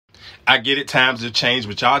I get it, times have changed,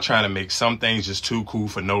 but y'all trying to make some things just too cool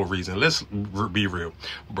for no reason. Let's be real,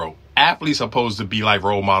 bro. Athletes are supposed to be like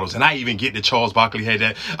role models, and I even get that Charles Barkley had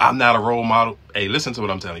that. I'm not a role model. Hey, listen to what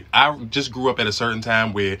I'm telling you. I just grew up at a certain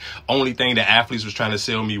time where only thing that athletes was trying to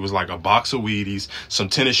sell me was like a box of Wheaties, some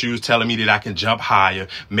tennis shoes telling me that I can jump higher,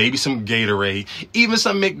 maybe some Gatorade, even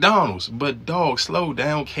some McDonald's. But dog, slow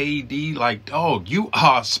down, KD. Like, dog, you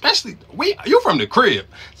are, especially you're from the crib,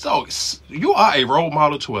 so you are a role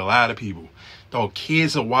model to a lot of people. Dog,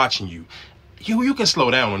 kids are watching you. You can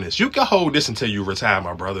slow down on this. You can hold this until you retire,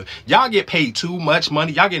 my brother. Y'all get paid too much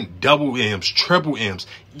money. Y'all getting double M's, triple M's.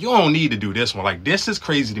 You don't need to do this one. Like, this is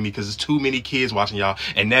crazy to me because there's too many kids watching y'all.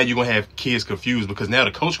 And now you're going to have kids confused because now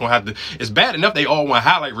the coach going to have to. It's bad enough they all want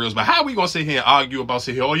highlight reels. But how are we going to sit here and argue about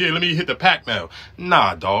oh, yeah, let me hit the pack now?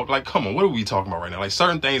 Nah, dog. Like, come on. What are we talking about right now? Like,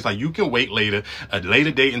 certain things, like, you can wait later, a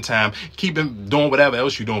later date and time, keep doing whatever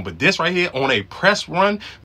else you're doing. But this right here on a press run,